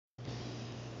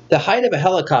The height of a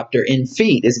helicopter in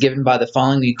feet is given by the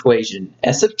following equation.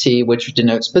 S of t, which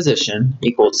denotes position,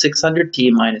 equals 600t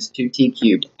minus 2t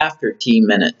cubed after t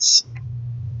minutes.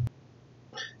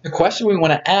 The question we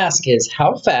want to ask is,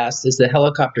 how fast is the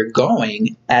helicopter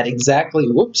going at exactly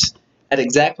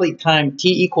time t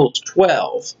equals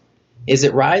 12? Is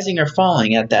it rising or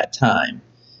falling at that time?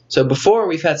 So before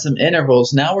we've had some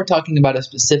intervals, now we're talking about a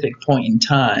specific point in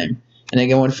time. And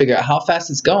again, we want to figure out how fast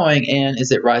it's going and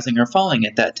is it rising or falling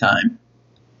at that time.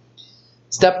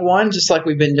 Step one, just like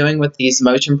we've been doing with these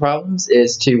motion problems,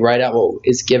 is to write out what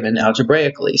is given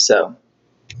algebraically. So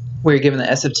we're given that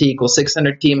S of t equals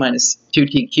 600t minus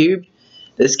 2t cubed.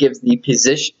 This gives the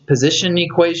position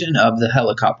equation of the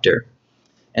helicopter.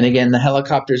 And again, the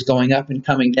helicopter is going up and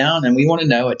coming down, and we want to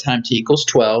know at time t equals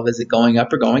 12, is it going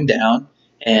up or going down,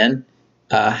 and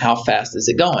how fast is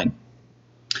it going?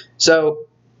 So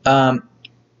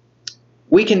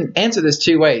we can answer this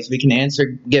two ways. We can answer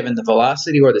given the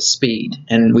velocity or the speed,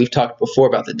 and we've talked before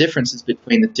about the differences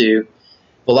between the two.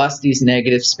 Velocity is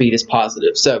negative, speed is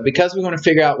positive. So because we want to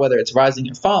figure out whether it's rising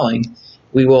or falling,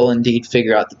 we will indeed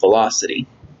figure out the velocity.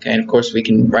 Okay, and of course we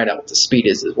can write out what the speed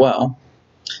is as well.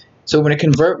 So we're going to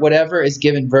convert whatever is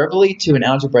given verbally to an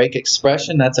algebraic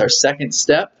expression. That's our second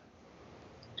step.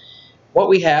 What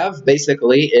we have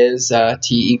basically is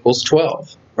t equals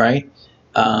 12, right?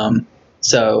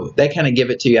 So they kind of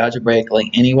give it to you algebraically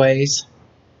anyways.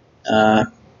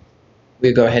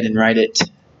 We'll go ahead and write it.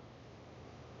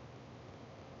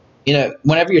 You know,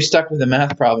 whenever you're stuck with a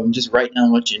math problem, just write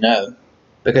down what you know,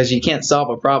 because you can't solve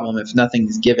a problem if nothing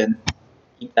is given.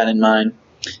 Keep that in mind.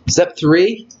 Step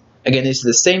 3, again, these are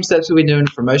the same steps we've been doing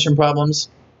for motion problems.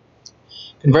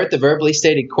 Convert the verbally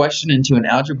stated question into an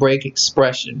algebraic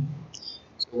expression.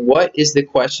 So what is the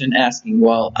question asking?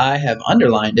 Well, I have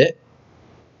underlined it,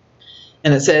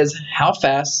 and it says, how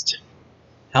fast,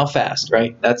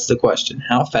 right? That's the question.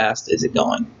 How fast is it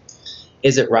going?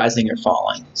 Is it rising or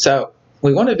falling? So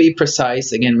we want to be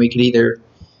precise. Again, we could either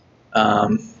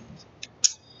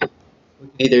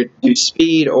do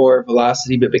speed or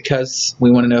velocity, but because we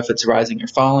want to know if it's rising or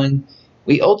falling,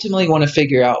 we ultimately want to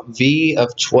figure out v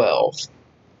of 12.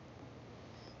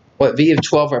 What v of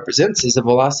 12 represents is the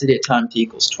velocity at time t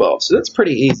equals 12. So that's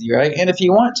pretty easy, right? And if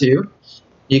you want to,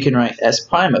 you can write s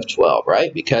prime of 12,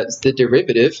 right? Because the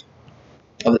derivative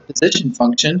of the position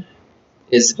function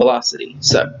is velocity.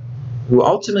 So we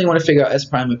ultimately want to figure out s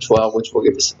prime of 12, which will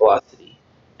give us velocity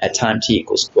at time t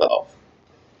equals 12.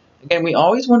 Again, we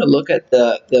always want to look at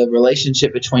the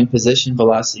relationship between position,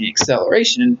 velocity, and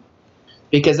acceleration,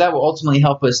 because that will ultimately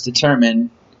help us determine,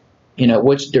 you know,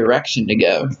 which direction to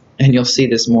go. And you'll see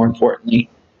this more importantly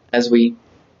as we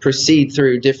proceed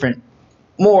through different,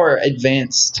 more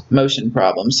advanced motion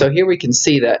problems. So here we can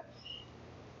see that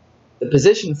the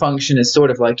position function is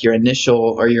sort of like your initial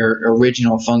or your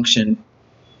original function.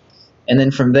 And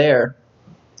then from there,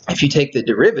 if you take the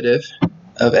derivative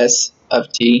of s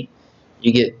of t,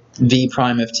 you get v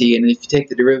prime of t. And if you take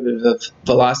the derivative of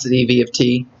velocity, v of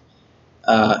t,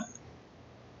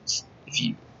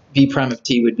 v prime of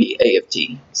t would be a of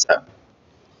t. So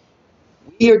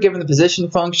we are given the position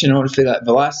function. In order to figure out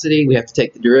velocity, we have to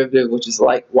take the derivative, which is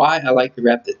like why I like to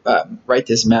write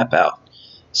this map out.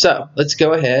 So let's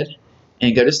go ahead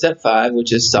and go to step 5,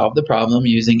 which is solve the problem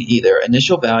using either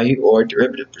initial value or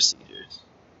derivative procedures.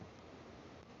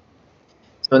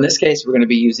 So in this case, we're going to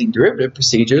be using derivative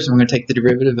procedures, and we're going to take the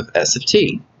derivative of s of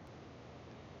t.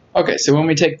 Okay, so when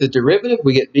we take the derivative,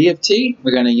 we get v of t.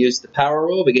 We're going to use the power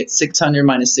rule. We get 600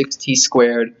 minus 6t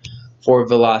squared for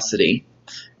velocity.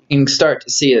 You can start to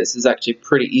see this is actually a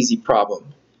pretty easy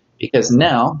problem, because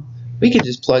now we can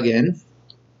just plug in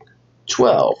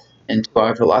 12 into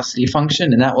our velocity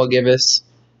function, and that will give us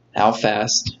how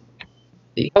fast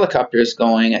the helicopter is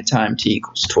going at time t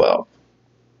equals 12.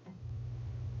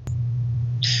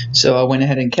 So I went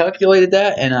ahead and calculated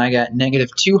that, and I got negative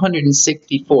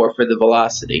 264 for the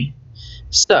velocity.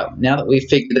 So now that we've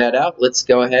figured that out, let's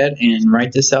go ahead and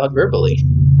write this out verbally.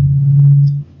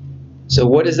 So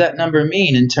what does that number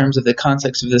mean in terms of the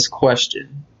context of this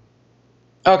question?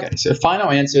 Okay, so final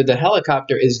answer, the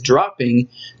helicopter is dropping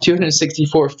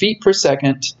 264 feet per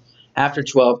second after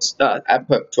 12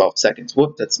 seconds.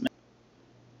 Whoop, that's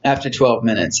after 12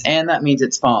 minutes, and that means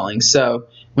it's falling. So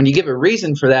when you give a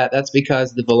reason for that, that's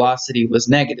because the velocity was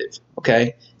negative,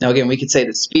 okay? Now again, we could say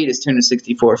the speed is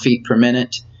 264 feet per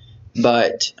minute,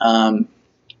 but for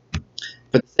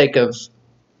the sake of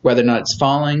whether or not it's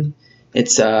falling,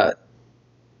 it's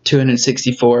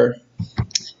 264,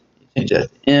 change that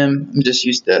to m. I'm just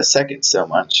used to seconds so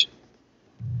much.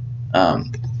 For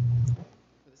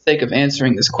the sake of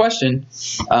answering this question,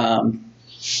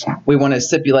 We want to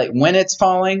stipulate when it's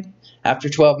falling after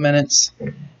 12 minutes.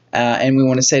 And we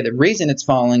want to say the reason it's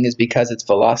falling is because its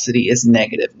velocity is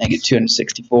negative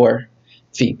 264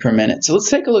 feet per minute. So let's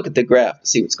take a look at the graph to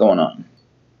see what's going on.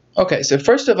 Okay, so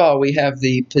first of all, we have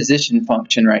the position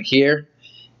function right here.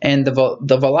 And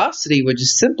the velocity would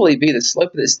just simply be the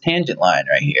slope of this tangent line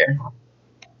right here.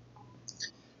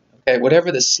 Okay,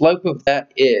 whatever the slope of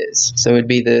that is. So it would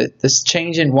be this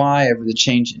change in y over the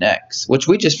change in x, which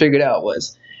we just figured out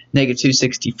was negative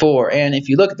 264. And if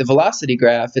you look at the velocity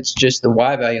graph, it's just the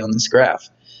y value on this graph.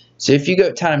 So if you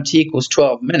go time t equals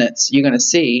 12 minutes, you're going to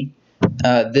see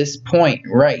this point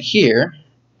right here.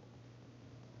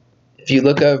 If you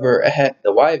look over ahead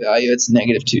the y value, it's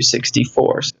negative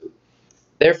 264. So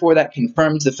therefore, that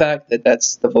confirms the fact that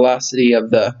that's the velocity of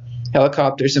the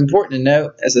helicopter. It's important to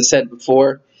note, as I said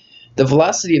before, the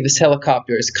velocity of this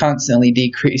helicopter is constantly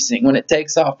decreasing. When it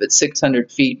takes off at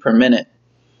 600 feet per minute,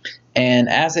 and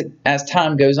as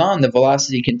time goes on, the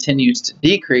velocity continues to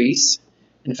decrease.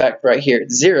 In fact, right here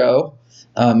it's 0,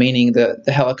 meaning the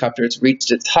helicopter has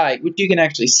reached its height, which you can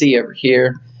actually see over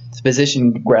here. The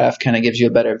position graph kind of gives you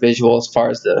a better visual as far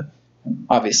as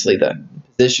obviously the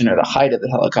position or the height of the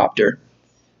helicopter.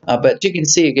 But you can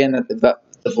see again that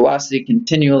the velocity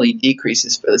continually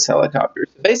decreases for this helicopter.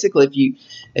 So basically,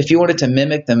 if you wanted to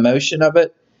mimic the motion of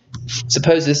it,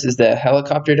 suppose this is the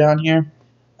helicopter down here.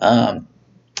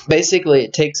 Basically,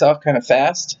 it takes off kind of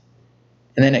fast,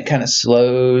 and then it kind of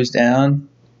slows down,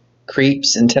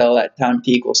 creeps until at time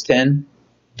t equals 10,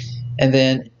 and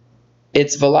then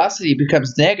its velocity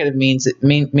becomes negative,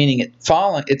 meaning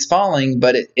it's falling,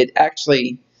 but it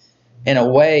actually, in a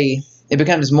way, it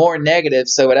becomes more negative,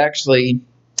 so it actually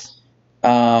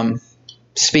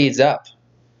speeds up,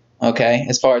 okay,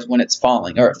 as far as when it's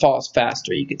falling, or it falls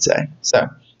faster, you could say. So,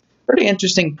 pretty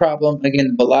interesting problem.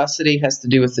 Again, velocity has to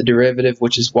do with the derivative,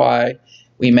 which is why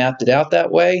we mapped it out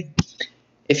that way.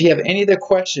 If you have any other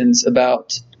questions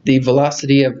about the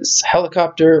velocity of this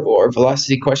helicopter or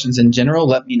velocity questions in general,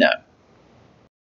 let me know.